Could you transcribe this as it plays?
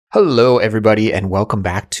Hello, everybody, and welcome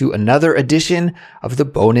back to another edition of the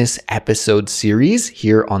bonus episode series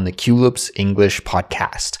here on the Culips English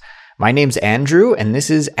podcast. My name's Andrew, and this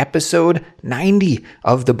is episode 90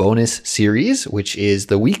 of the bonus series, which is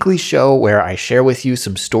the weekly show where I share with you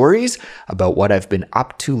some stories about what I've been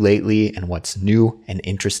up to lately and what's new and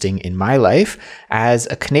interesting in my life as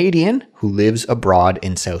a Canadian who lives abroad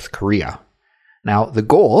in South Korea. Now, the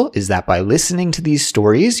goal is that by listening to these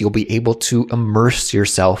stories, you'll be able to immerse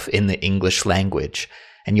yourself in the English language,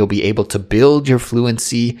 and you'll be able to build your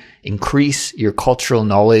fluency, increase your cultural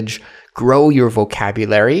knowledge, grow your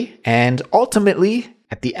vocabulary, and ultimately,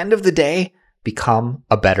 at the end of the day, become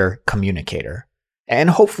a better communicator. And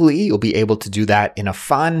hopefully, you'll be able to do that in a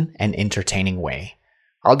fun and entertaining way.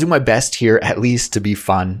 I'll do my best here, at least, to be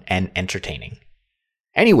fun and entertaining.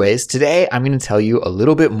 Anyways, today I'm going to tell you a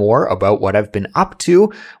little bit more about what I've been up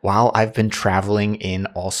to while I've been traveling in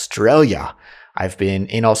Australia. I've been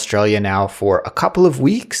in Australia now for a couple of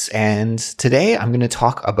weeks, and today I'm going to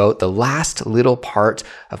talk about the last little part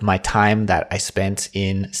of my time that I spent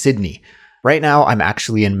in Sydney. Right now, I'm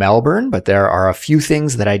actually in Melbourne, but there are a few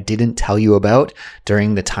things that I didn't tell you about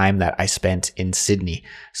during the time that I spent in Sydney.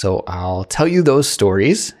 So I'll tell you those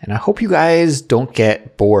stories, and I hope you guys don't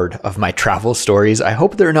get bored of my travel stories. I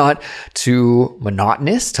hope they're not too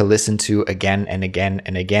monotonous to listen to again and again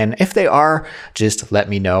and again. If they are, just let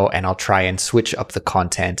me know, and I'll try and switch up the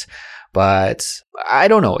content. But I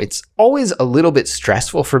don't know, it's always a little bit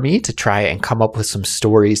stressful for me to try and come up with some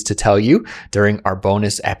stories to tell you during our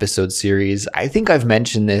bonus episode series. I think I've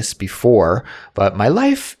mentioned this before, but my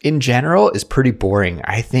life in general is pretty boring.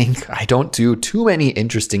 I think I don't do too many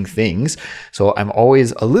interesting things, so I'm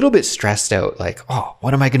always a little bit stressed out, like,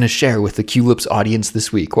 what am I going to share with the Culips audience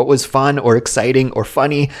this week? What was fun or exciting or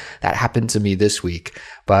funny that happened to me this week?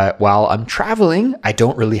 But while I'm traveling, I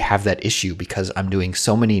don't really have that issue because I'm doing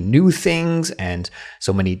so many new things and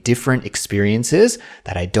so many different experiences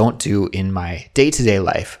that I don't do in my day-to-day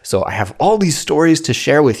life. So I have all these stories to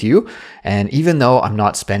share with you. And even though I'm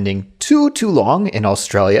not spending too long in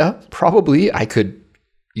Australia, probably I could,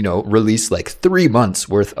 release like 3 months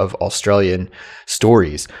worth of Australian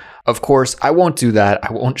stories. Of course, I won't do that.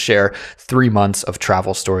 I won't share 3 months of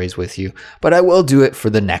travel stories with you, but I will do it for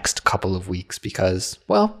the next couple of weeks because,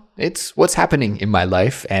 it's what's happening in my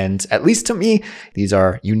life. And at least to me, these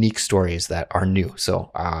are unique stories that are new.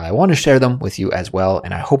 So I want to share them with you as well.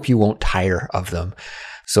 And I hope you won't tire of them.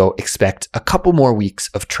 So expect a couple more weeks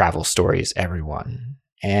of travel stories, everyone.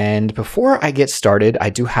 And before I get started,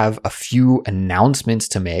 I do have a few announcements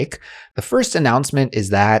to make. The first announcement is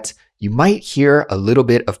that you might hear a little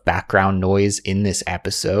bit of background noise in this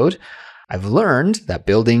episode. I've learned that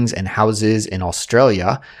buildings and houses in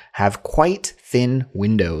Australia have quite thin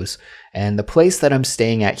windows, and the place that I'm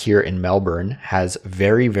staying at here in Melbourne has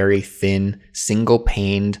very, very thin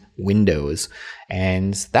single-paned windows.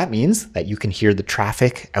 And that means that you can hear the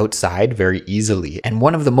traffic outside very easily. And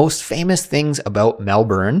one of the most famous things about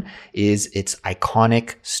Melbourne is its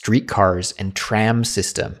iconic streetcars and tram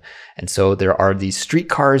system. And so there are these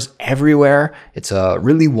streetcars everywhere. It's a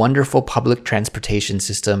really wonderful public transportation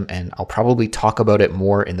system, and I'll probably talk about it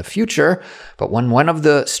more in the future. But when one of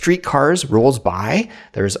the streetcars rolls by,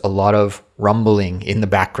 there's a lot of rumbling in the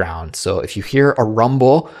background. So if you hear a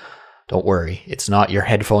rumble, don't worry, it's not your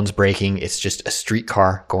headphones breaking, it's just a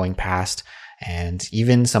streetcar going past. And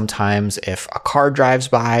even sometimes if a car drives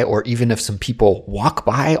by, or even if some people walk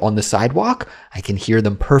by on the sidewalk, I can hear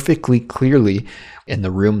them perfectly clearly in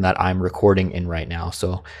the room that I'm recording in right now.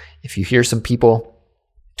 So if you hear some people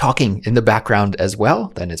talking in the background as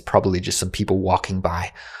well, then it's probably just some people walking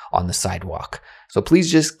by on the sidewalk. So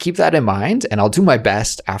please just keep that in mind, and I'll do my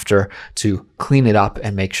best after to clean it up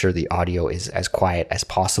and make sure the audio is as quiet as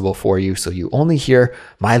possible for you so you only hear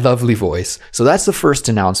my lovely voice. So that's the first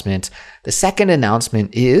announcement. The second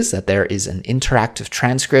announcement is that there is an interactive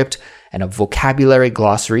transcript and a vocabulary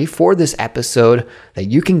glossary for this episode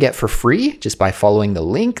that you can get for free just by following the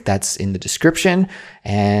link that's in the description.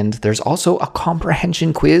 And there's also a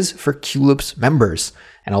comprehension quiz for Culips members.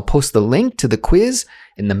 And I'll post the link to the quiz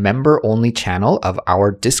in the member-only channel of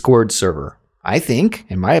our Discord server. I think,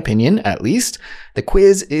 in my opinion at least, the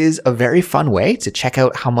quiz is a very fun way to check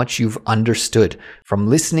out how much you've understood from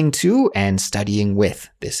listening to and studying with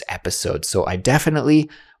this episode. So I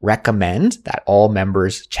definitely recommend that all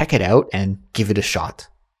members check it out and give it a shot.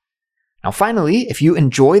 Now, finally, if you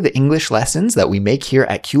enjoy the English lessons that we make here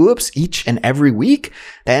at Culips each and every week,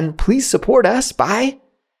 then please support us by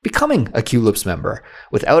becoming a Culips member.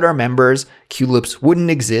 Without our members, Culips wouldn't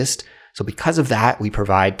exist. So because of that, we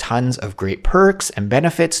provide tons of great perks and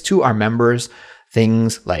benefits to our members,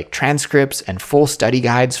 Things like transcripts and full study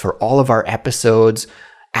guides for all of our episodes,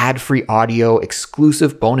 ad-free audio,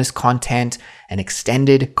 exclusive bonus content, and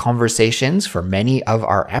extended conversations for many of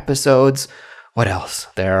our episodes. What else?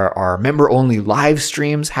 There are member-only live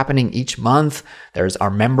streams happening each month. There's our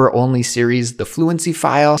member-only series, The Fluency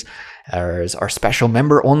Files. There's our special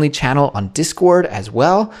member-only channel on Discord as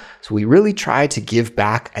well. So we really try to give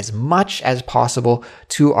back as much as possible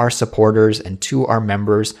to our supporters and to our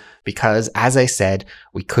members because, as I said,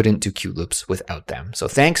 we couldn't do Cuteloops without them. So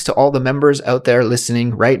thanks to all the members out there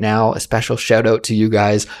listening right now. A special shout out to you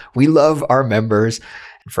guys. We love our members.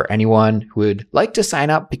 And for anyone who would like to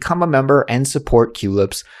sign up, become a member, and support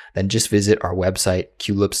Cuteloops, then just visit our website,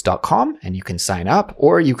 cuteloops.com, and you can sign up,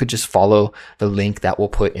 or you could just follow the link that we'll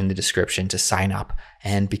put in the description to sign up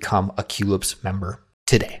and become a Cuteloops member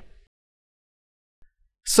today.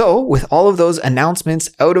 So with all of those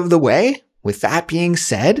announcements out of the way, with that being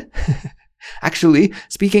said, actually,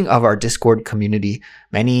 speaking of our Discord community,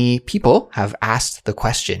 many people have asked the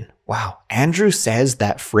question, wow, Andrew says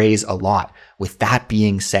that phrase a lot, with that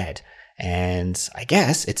being said. And I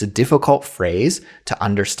guess it's a difficult phrase to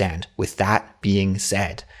understand, with that being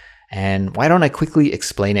said. And why don't I quickly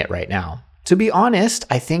explain it right now? To be honest,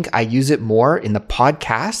 I think I use it more in the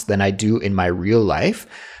podcast than I do in my real life,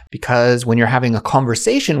 because when you're having a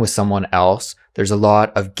conversation with someone else, there's a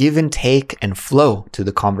lot of give and take and flow to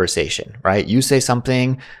the conversation, right? You say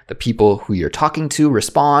something, the people who you're talking to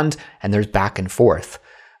respond, and there's back and forth.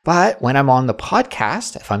 But when I'm on the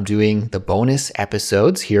podcast, if I'm doing the bonus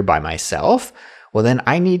episodes here by myself, well, then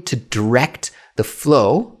I need to direct the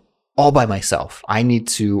flow all by myself. I need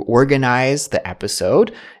to organize the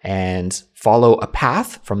episode and follow a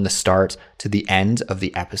path from the start to the end of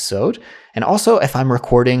the episode. And also, if I'm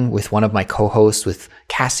recording with one of my co-hosts, with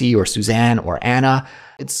Cassie or Suzanne or Anna,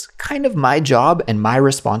 it's kind of my job and my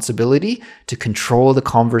responsibility to control the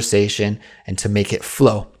conversation and to make it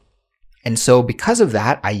flow. And so because of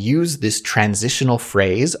that, I use this transitional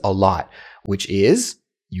phrase a lot, which is,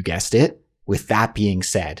 you guessed it, with that being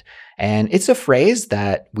said. And it's a phrase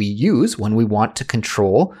that we use when we want to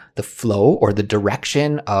control the flow or the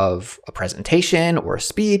direction of a presentation or a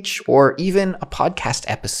speech or even a podcast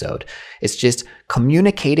episode. It's just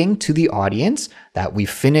communicating to the audience that we've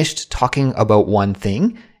finished talking about one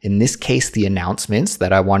thing. In this case, the announcements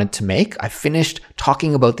that I wanted to make. I finished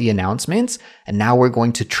talking about the announcements, and now we're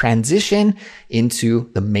going to transition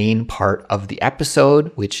into the main part of the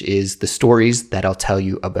episode, which is the stories that I'll tell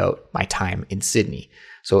you about my time in Sydney.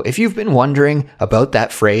 So if you've been wondering about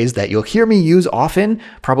that phrase that you'll hear me use often,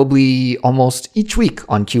 probably almost each week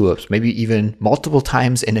on Cuteloops, maybe even multiple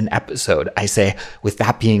times in an episode, I say, with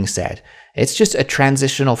that being said. It's just a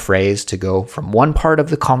transitional phrase to go from one part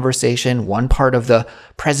of the conversation, one part of the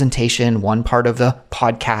presentation, one part of the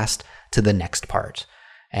podcast to the next part.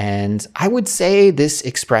 And I would say this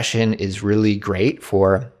expression is really great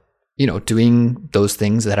for, doing those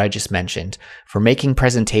things that I just mentioned, for making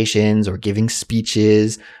presentations or giving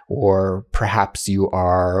speeches, or perhaps you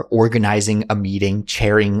are organizing a meeting,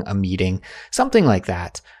 chairing a meeting, something like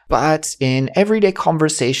that. But in everyday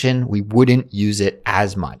conversation, we wouldn't use it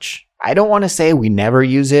as much. I don't want to say we never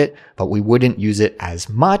use it, but we wouldn't use it as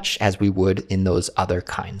much as we would in those other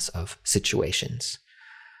kinds of situations.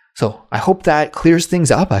 So I hope that clears things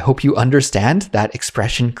up. I hope you understand that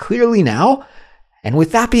expression clearly now. And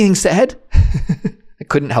with that being said, I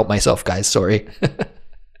couldn't help myself, guys, sorry.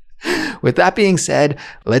 With that being said,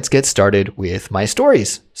 let's get started with my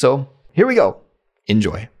stories. So here we go.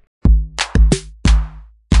 Enjoy.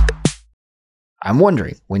 I'm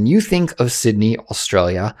wondering, when you think of Sydney,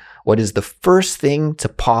 Australia, what is the first thing to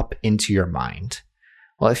pop into your mind?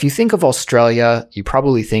 Well, if you think of Australia, you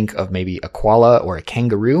probably think of maybe a koala or a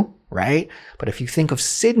kangaroo, right? But if you think of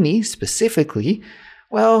Sydney specifically,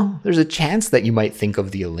 well, there's a chance that you might think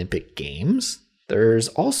of the Olympic Games. There's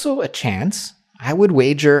also a chance, I would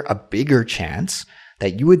wager a bigger chance,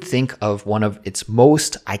 that you would think of one of its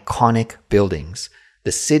most iconic buildings,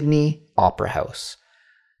 the Sydney Opera House.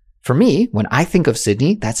 For me, when I think of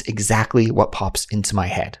Sydney, that's exactly what pops into my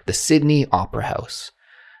head, the Sydney Opera House.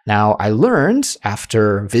 Now, I learned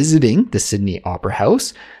after visiting the Sydney Opera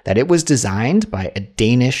House that it was designed by a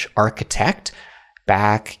Danish architect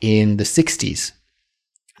back in the 60s.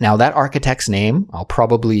 Now, that architect's name, I'll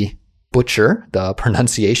probably butcher the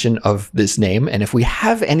pronunciation of this name. And if we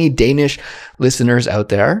have any Danish listeners out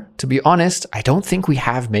there, to be honest, I don't think we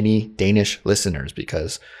have many Danish listeners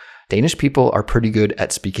because Danish people are pretty good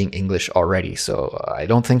at speaking English already, so I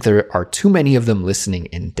don't think there are too many of them listening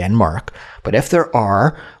in Denmark. But if there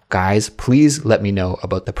are, guys, please let me know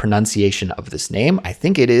about the pronunciation of this name. I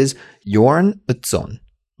think it is Jørgen Utzon.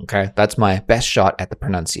 Okay, that's my best shot at the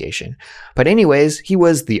pronunciation. But anyways, he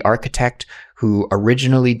was the architect who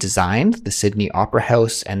originally designed the Sydney Opera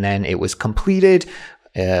House, and then it was completed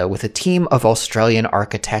with a team of Australian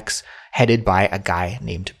architects headed by a guy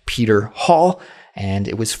named Peter Hall. And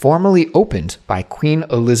it was formally opened by Queen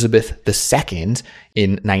Elizabeth II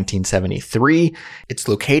in 1973. It's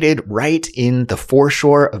located right in the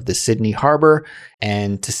foreshore of the Sydney Harbour,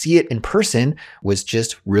 and to see it in person was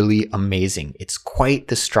just really amazing. It's quite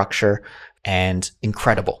the structure and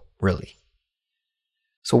incredible, really.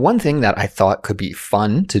 So one thing that I thought could be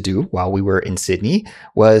fun to do while we were in Sydney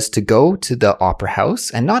was to go to the Opera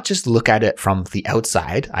House and not just look at it from the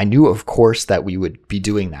outside. I knew, of course, that we would be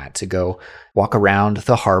doing that, to go walk around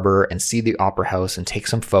the harbor and see the Opera House and take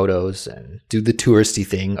some photos and do the touristy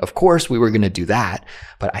thing. Of course, we were going to do that.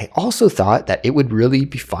 But I also thought that it would really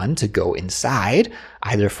be fun to go inside,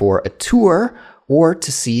 either for a tour or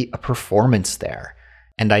to see a performance there.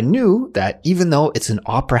 And I knew that even though it's an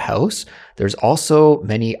opera house, there's also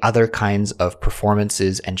many other kinds of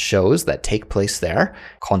performances and shows that take place there,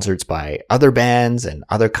 concerts by other bands and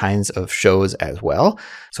other kinds of shows as well.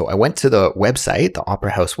 So I went to the website, the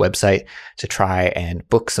Opera House website, to try and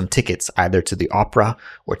book some tickets either to the opera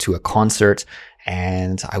or to a concert.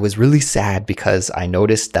 And I was really sad because I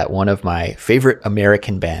noticed that one of my favorite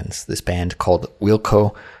American bands, this band called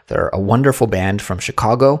Wilco, they're a wonderful band from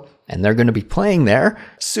Chicago, and they're going to be playing there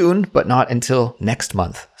soon, but not until next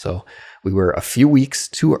month. So we were a few weeks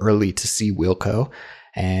too early to see Wilco.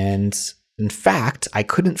 And in fact, I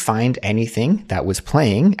couldn't find anything that was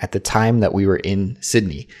playing at the time that we were in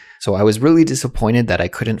Sydney. So I was really disappointed that I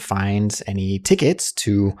couldn't find any tickets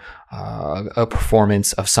to a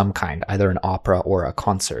performance of some kind, either an opera or a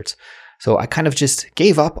concert. So I kind of just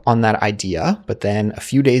gave up on that idea. But then a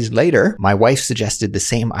few days later, my wife suggested the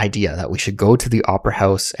same idea, that we should go to the Opera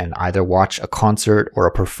House and either watch a concert or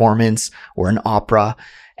a performance or an opera.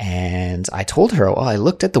 And I told her, well, I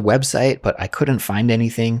looked at the website, but I couldn't find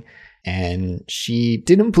anything. And she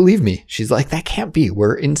didn't believe me. She's like, that can't be.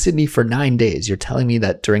 We're in Sydney for 9 days. You're telling me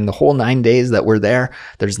that during the whole 9 days that we're there,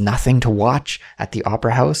 there's nothing to watch at the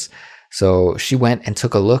Opera House? So she went and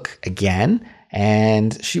took a look again,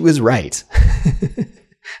 and she was right,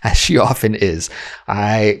 as she often is.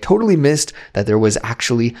 I totally missed that there was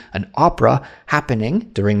actually an opera happening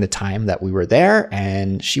during the time that we were there,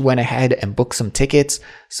 and she went ahead and booked some tickets,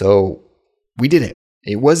 so we did it.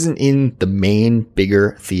 It wasn't in the main,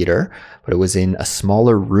 bigger theater, but it was in a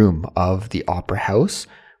smaller room of the Opera House,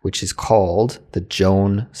 which is called the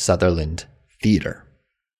Joan Sutherland Theater.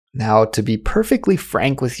 Now, to be perfectly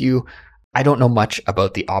frank with you, I don't know much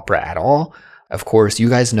about the opera at all. Of course, you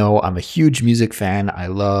guys know I'm a huge music fan. I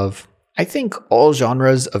love, I think, all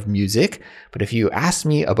genres of music. But if you ask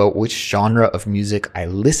me about which genre of music I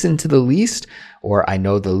listen to the least, or I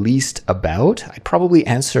know the least about, I'd probably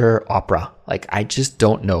answer opera. Like, I just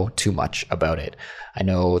don't know too much about it. I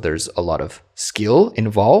know there's a lot of skill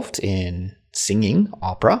involved in singing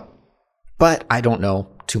opera, but I don't know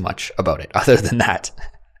too much about it other than that.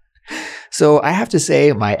 So I have to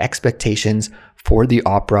say my expectations for the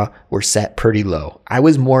opera were set pretty low. I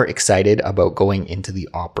was more excited about going into the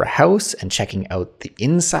Opera House and checking out the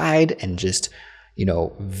inside and just,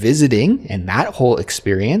 visiting and that whole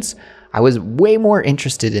experience. I was way more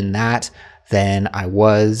interested in that than I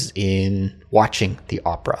was in watching the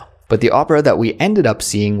opera. But the opera that we ended up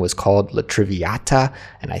seeing was called La Traviata,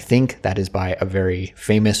 and I think that is by a very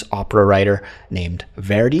famous opera writer named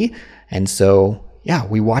Verdi. And so yeah,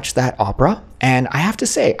 we watched that opera, and I have to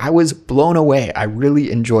say, I was blown away. I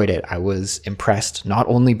really enjoyed it. I was impressed not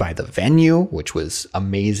only by the venue, which was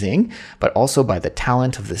amazing, but also by the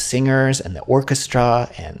talent of the singers and the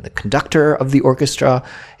orchestra and the conductor of the orchestra.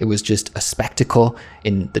 It was just a spectacle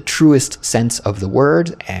in the truest sense of the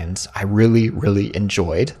word, and I really, really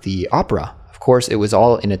enjoyed the opera. Of course, it was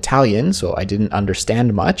all in Italian, so I didn't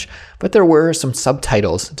understand much, but there were some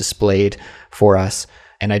subtitles displayed for us.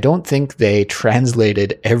 And I don't think they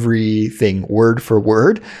translated everything word for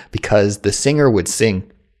word, because the singer would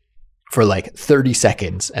sing for like 30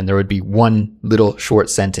 seconds and there would be one little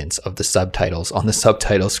short sentence of the subtitles on the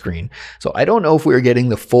subtitle screen. So I don't know if we were getting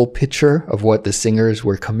the full picture of what the singers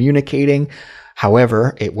were communicating.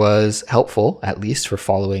 However, it was helpful, at least for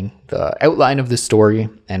following the outline of the story.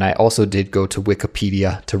 And I also did go to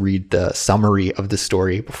Wikipedia to read the summary of the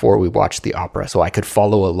story before we watched the opera, so I could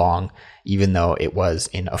follow along, even though it was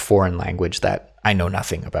in a foreign language that I know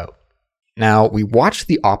nothing about. Now, we watched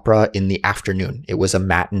the opera in the afternoon. It was a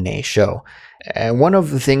matinee show. And one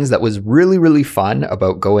of the things that was really, really fun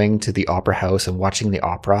about going to the Opera House and watching the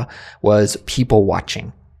opera was people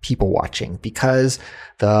watching. people watching because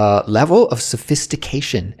the level of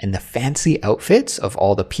sophistication and the fancy outfits of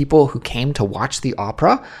all the people who came to watch the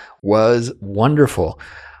opera was wonderful.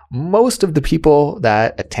 Most of the people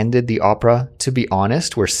that attended the opera, to be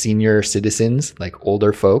honest, were senior citizens, like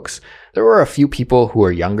older folks. There were a few people who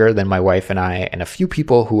were younger than my wife and I, and a few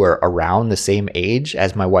people who were around the same age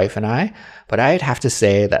as my wife and I. But I'd have to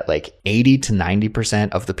say that like 80 to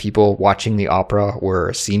 90% of the people watching the opera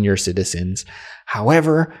were senior citizens.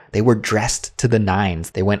 However, they were dressed to the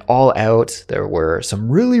nines. They went all out. There were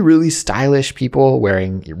some really, really stylish people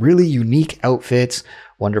wearing really unique outfits,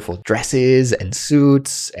 wonderful dresses and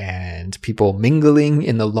suits, and people mingling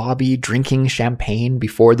in the lobby, drinking champagne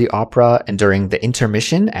before the opera and during the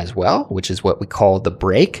intermission as well, which is what we call the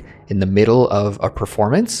break in the middle of a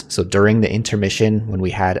performance. So during the intermission, when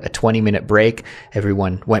we had a 20-minute break,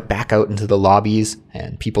 everyone went back out into the lobbies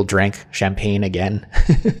and people drank champagne again.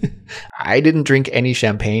 I didn't drink any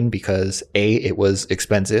champagne because A, it was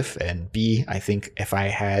expensive, and B, I think if I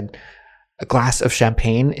had a glass of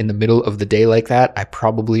champagne in the middle of the day like that, I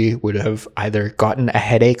probably would have either gotten a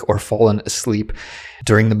headache or fallen asleep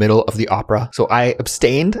during the middle of the opera. So I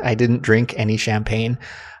abstained. I didn't drink any champagne.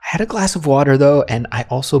 I had a glass of water though, and I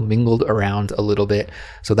also mingled around a little bit.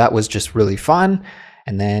 So that was just really fun.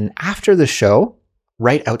 And then after the show,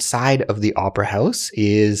 right outside of the Opera House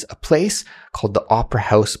is a place called the Opera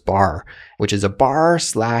House Bar, which is a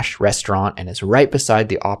bar/restaurant and is right beside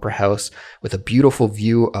the Opera House with a beautiful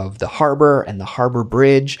view of the harbor and the harbor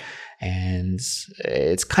bridge. And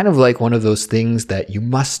it's kind of like one of those things that you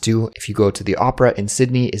must do if you go to the opera in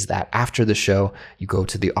Sydney, is that after the show, you go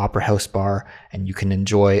to the Opera House Bar and you can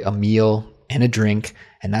enjoy a meal and a drink.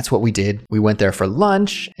 And that's what we did. We went there for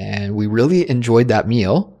lunch and we really enjoyed that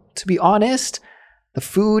meal. To be honest, the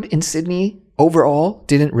food in Sydney overall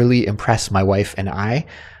didn't really impress my wife and I.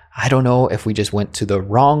 I don't know if we just went to the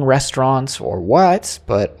wrong restaurants or what,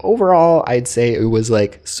 but overall, I'd say it was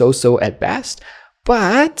like so-so at best.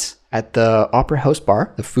 But at the Opera House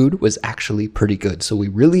Bar, the food was actually pretty good. So we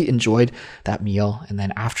really enjoyed that meal. And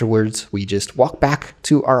then afterwards, we just walked back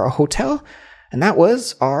to our hotel. And that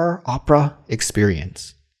was our opera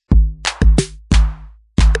experience.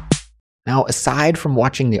 Now, aside from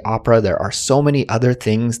watching the opera, there are so many other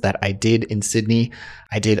things that I did in Sydney.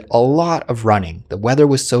 I did a lot of running. The weather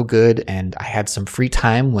was so good and I had some free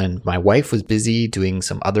time when my wife was busy doing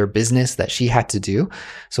some other business that she had to do.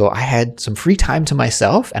 So I had some free time to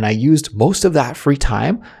myself and I used most of that free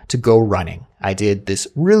time to go running. I did this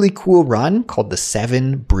really cool run called the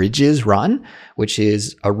 7 Bridges Run, which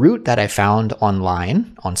is a route that I found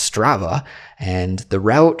online on Strava. And the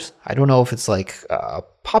route, I don't know if it's like a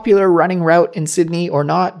popular running route in Sydney or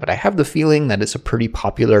not, but I have the feeling that it's a pretty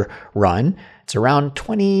popular run. It's around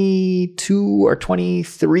 22 or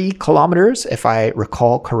 23 kilometers, if I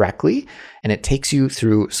recall correctly. And it takes you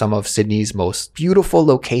through some of Sydney's most beautiful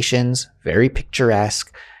locations, very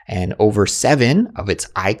picturesque, and over 7 of its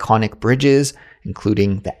iconic bridges,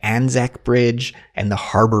 including the Anzac Bridge and the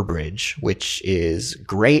Harbour Bridge, which is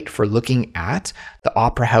great for looking at the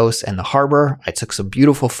Opera House and the harbour. I took some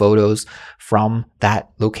beautiful photos from that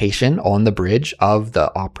location on the bridge of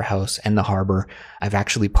the Opera House and the harbour. I've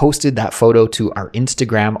actually posted that photo to our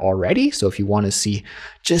Instagram already, so if you want to see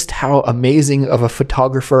just how amazing of a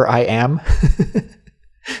photographer I am,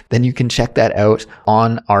 then you can check that out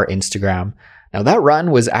on our Instagram. Now that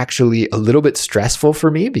run was actually a little bit stressful for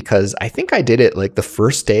me because I think I did it like the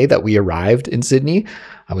first day that we arrived in Sydney.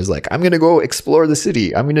 I was like, I'm going to go explore the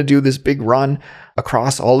city. I'm going to do this big run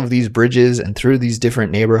across all of these bridges and through these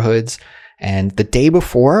different neighborhoods. And the day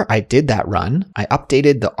before I did that run, I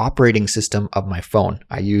updated the operating system of my phone.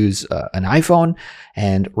 I use an iPhone,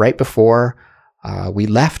 and right before we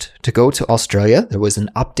left to go to Australia, there was an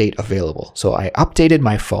update available. So I updated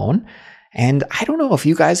my phone. And I don't know if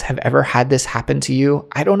you guys have ever had this happen to you.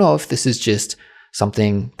 I don't know if this is just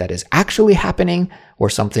something that is actually happening or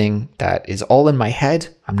something that is all in my head.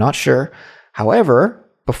 I'm not sure. However,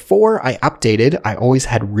 before I updated, I always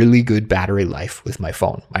had really good battery life with my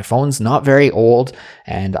phone. My phone's not very old,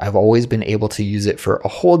 and I've always been able to use it for a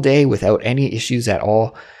whole day without any issues at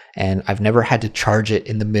all. And I've never had to charge it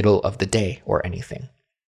in the middle of the day or anything.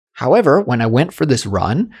 However, when I went for this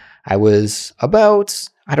run, I was about,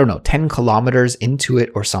 10 kilometers into it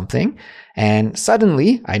or something. And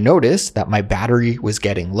suddenly I noticed that my battery was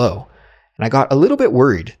getting low. And I got a little bit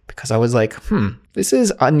worried because I was like, this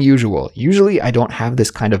is unusual. Usually I don't have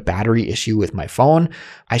this kind of battery issue with my phone.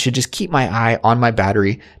 I should just keep my eye on my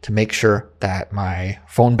battery to make sure that my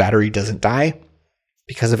phone battery doesn't die.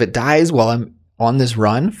 Because if it dies while I'm on this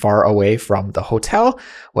run far away from the hotel,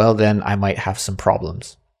 well, then I might have some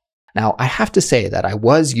problems. Now, I have to say that I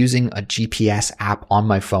was using a GPS app on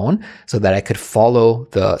my phone so that I could follow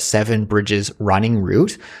the Seven Bridges running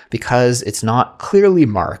route because it's not clearly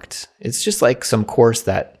marked. It's just like some course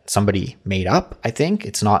that somebody made up, I think.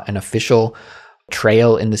 It's not an official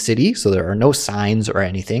trail in the city, so there are no signs or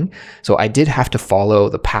anything. So I did have to follow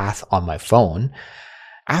the path on my phone.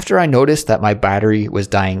 After I noticed that my battery was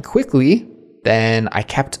dying quickly, then I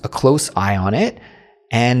kept a close eye on it.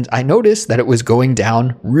 And I noticed that it was going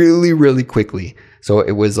down really, really quickly. So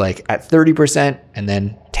it was like at 30%. And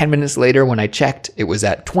then 10 minutes later, when I checked, it was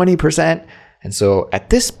at 20%. And so at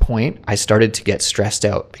this point, I started to get stressed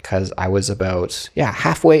out because I was about,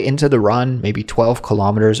 halfway into the run, maybe 12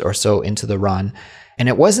 kilometers or so into the run. And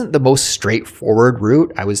it wasn't the most straightforward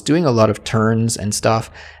route. I was doing a lot of turns and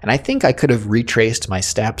stuff. And I think I could have retraced my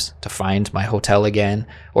steps to find my hotel again,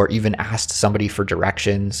 or even asked somebody for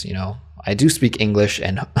directions, I do speak English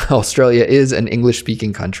and Australia is an English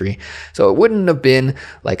speaking country. So it wouldn't have been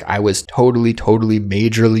like I was totally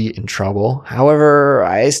majorly in trouble. However,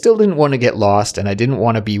 I still didn't want to get lost and I didn't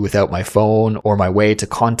want to be without my phone or my way to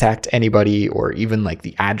contact anybody or even like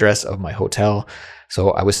the address of my hotel.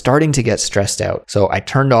 So I was starting to get stressed out. So I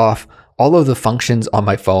turned off all of the functions on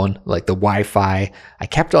my phone, like the Wi-Fi. I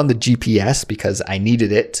kept on the GPS because I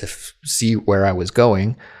needed it to see where I was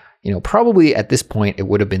going. Probably at this point, it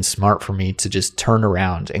would have been smart for me to just turn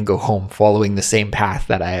around and go home following the same path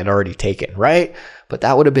that I had already taken, right? But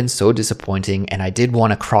that would have been so disappointing. And I did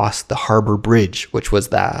want to cross the Harbour Bridge, which was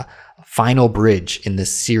the final bridge in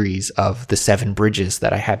this series of the 7 bridges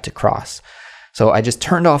that I had to cross. So I just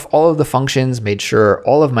turned off all of the functions, made sure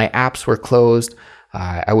all of my apps were closed.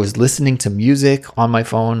 I was listening to music on my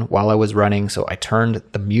phone while I was running. So I turned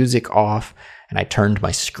the music off and I turned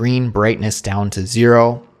my screen brightness down to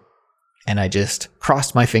 0. And I just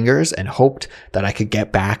crossed my fingers and hoped that I could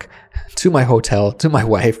get back to my hotel, to my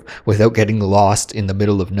wife, without getting lost in the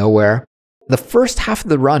middle of nowhere. The first half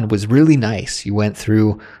of the run was really nice. You went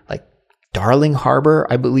through like Darling Harbour,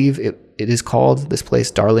 I believe it is called, this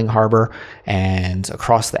place, Darling Harbour, and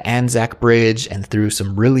across the Anzac Bridge and through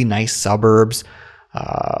some really nice suburbs,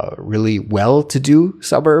 really well-to-do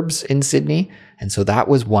suburbs in Sydney. And so that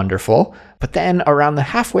was wonderful. But then around the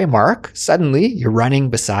halfway mark, suddenly you're running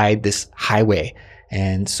beside this highway.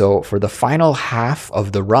 And so for the final half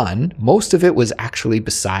of the run, most of it was actually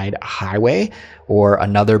beside a highway or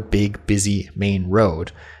another big, busy main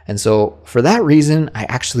road. And so for that reason, I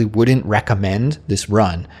actually wouldn't recommend this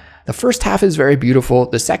run. The first half is very beautiful.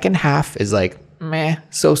 The second half is like, meh,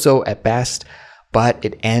 so-so at best. But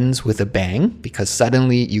it ends with a bang because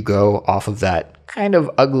suddenly you go off of that kind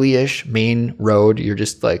of ugly-ish main road. You're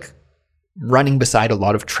just like running beside a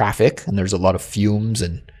lot of traffic and there's a lot of fumes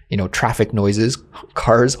and, traffic noises,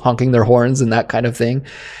 cars honking their horns and that kind of thing.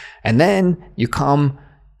 And then you come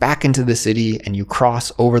back into the city and you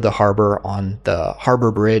cross over the harbor on the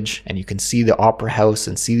Harbour Bridge and you can see the Opera House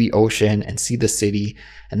and see the ocean and see the city.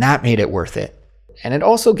 And that made it worth it. And it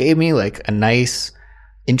also gave me like a nice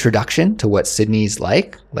introduction to what Sydney's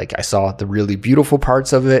like. Like I saw the really beautiful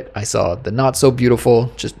parts of it. I saw the not so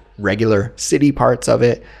beautiful, just regular city parts of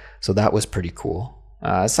it. So that was pretty cool.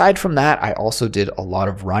 Aside from that, I also did a lot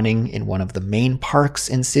of running in one of the main parks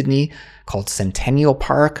in Sydney called Centennial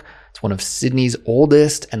Park. It's one of Sydney's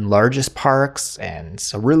oldest and largest parks, and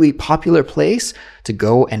it's a really popular place to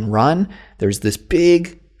go and run. There's this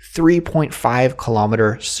big 3.5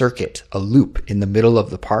 kilometer circuit, a loop in the middle of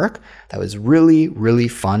the park that was really, really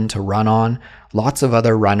fun to run on. Lots of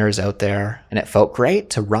other runners out there, and it felt great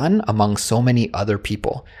to run among so many other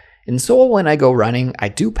people. In Seoul, when I go running, I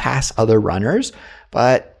do pass other runners,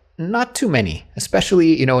 but not too many,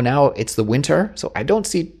 especially, now it's the winter, so I don't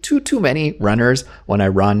see too many runners when I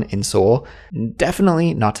run in Seoul.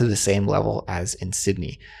 Definitely not to the same level as in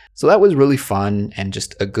Sydney. So that was really fun and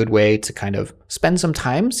just a good way to kind of spend some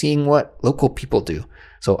time seeing what local people do.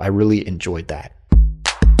 So I really enjoyed that.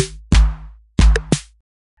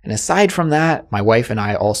 And aside from that, my wife and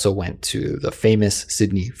I also went to the famous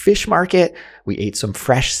Sydney fish market. We ate some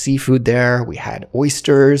fresh seafood there. We had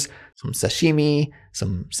oysters, some sashimi,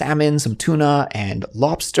 some salmon, some tuna, and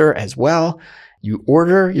lobster as well. You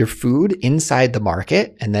order your food inside the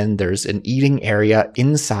market, and then there's an eating area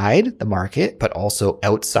inside the market, but also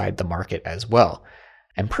outside the market as well.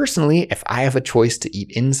 And personally, if I have a choice to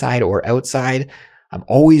eat inside or outside, I'm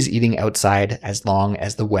always eating outside as long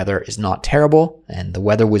as the weather is not terrible. And the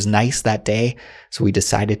weather was nice that day, so we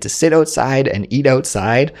decided to sit outside and eat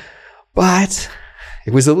outside. But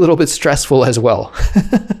it was a little bit stressful as well.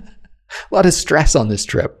 A lot of stress on this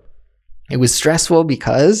trip. It was stressful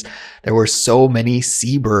because there were so many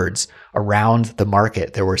seabirds around the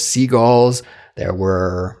market. There were seagulls, there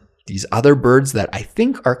were these other birds that I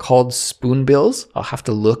think are called spoonbills. I'll have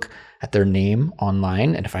to look at their name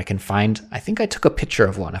online, and if I can find, I think I took a picture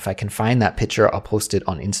of one. If I can find that picture, I'll post it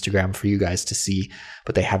on Instagram for you guys to see.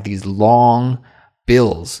 But they have these long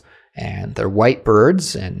bills, and they're white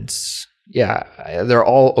birds, and yeah, they're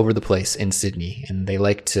all over the place in Sydney, and they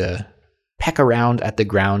like to peck around at the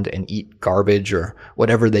ground and eat garbage or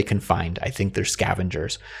whatever they can find. I think they're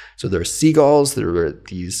scavengers. So there's seagulls, there are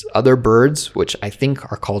these other birds, which I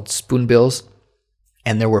think are called spoonbills,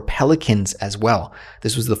 and there were pelicans as well.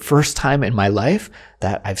 This was the first time in my life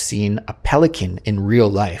that I've seen a pelican in real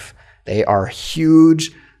life. They are huge.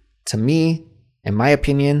 To me, in my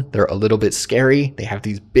opinion, they're a little bit scary. They have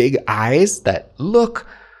these big eyes that look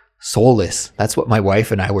soulless. That's what my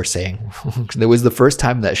wife and I were saying. It was the first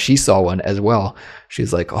time that she saw one as well.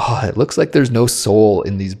 She's like, oh, it looks like there's no soul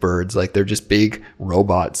in these birds. Like they're just big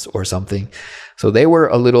robots or something. So they were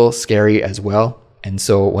a little scary as well. And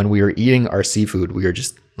so when we were eating our seafood, we were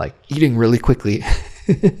just like eating really quickly,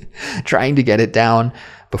 trying to get it down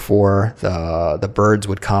before the birds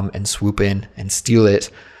would come and swoop in and steal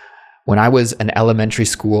it. When I was in elementary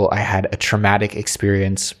school, I had a traumatic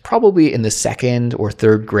experience, probably in the 2nd or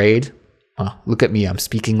 3rd grade. Look at me, I'm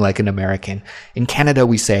speaking like an American. In Canada,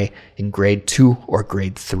 we say in grade 2 or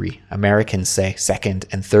grade 3. Americans say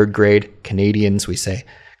 2nd and 3rd grade. Canadians, we say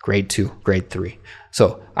grade 2, grade 3.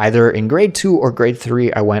 So either in grade 2 or grade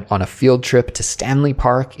 3, I went on a field trip to Stanley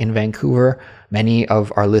Park in Vancouver. Many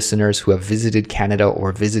of our listeners who have visited Canada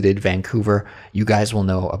or visited Vancouver, you guys will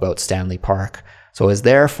know about Stanley Park. So I was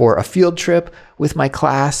there for a field trip with my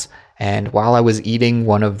class, and while I was eating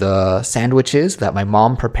one of the sandwiches that my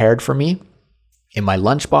mom prepared for me in my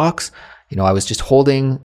lunchbox, I was just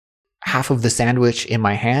holding half of the sandwich in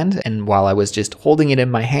my hand, and while I was just holding it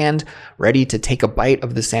in my hand, ready to take a bite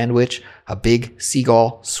of the sandwich, a big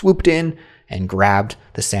seagull swooped in and grabbed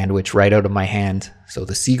the sandwich right out of my hand. So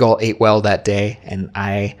the seagull ate well that day, and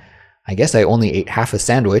I guess I only ate half a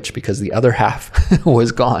sandwich because the other half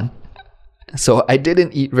was gone. So I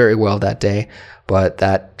didn't eat very well that day, but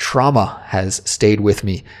that trauma has stayed with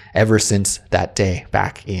me ever since that day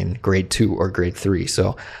back in grade 2 or grade 3.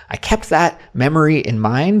 So I kept that memory in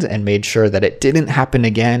mind and made sure that it didn't happen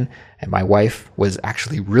again. And my wife was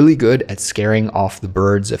actually really good at scaring off the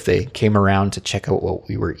birds. If they came around to check out what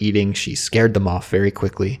we were eating, she scared them off very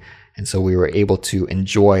quickly. And so we were able to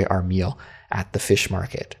enjoy our meal at the fish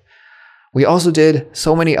market. We also did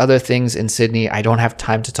so many other things in Sydney. I don't have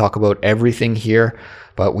time to talk about everything here,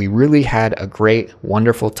 but we really had a great,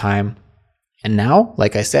 wonderful time. And now,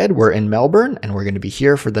 like I said, we're in Melbourne and we're going to be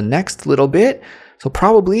here for the next little bit. So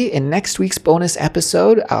probably in next week's bonus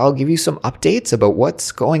episode, I'll give you some updates about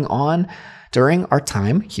what's going on during our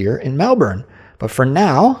time here in Melbourne. But for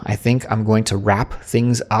now, I think I'm going to wrap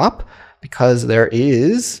things up because there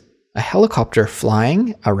is a helicopter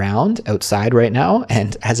flying around outside right now.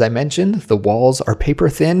 And as I mentioned, the walls are paper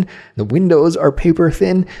thin, the windows are paper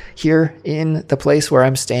thin here in the place where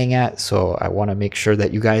I'm staying at. So I want to make sure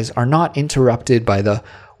that you guys are not interrupted by the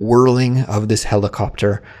whirling of this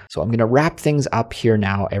helicopter. So I'm going to wrap things up here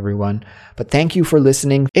now, everyone. But thank you for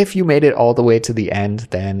listening. If you made it all the way to the end,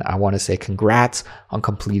 then I want to say congrats on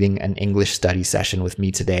completing an English study session with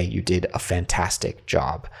me today. You did a fantastic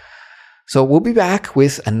job. So we'll be back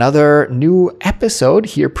with another new episode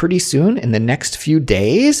here pretty soon in the next few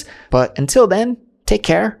days. But until then, take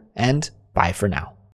care and bye for now.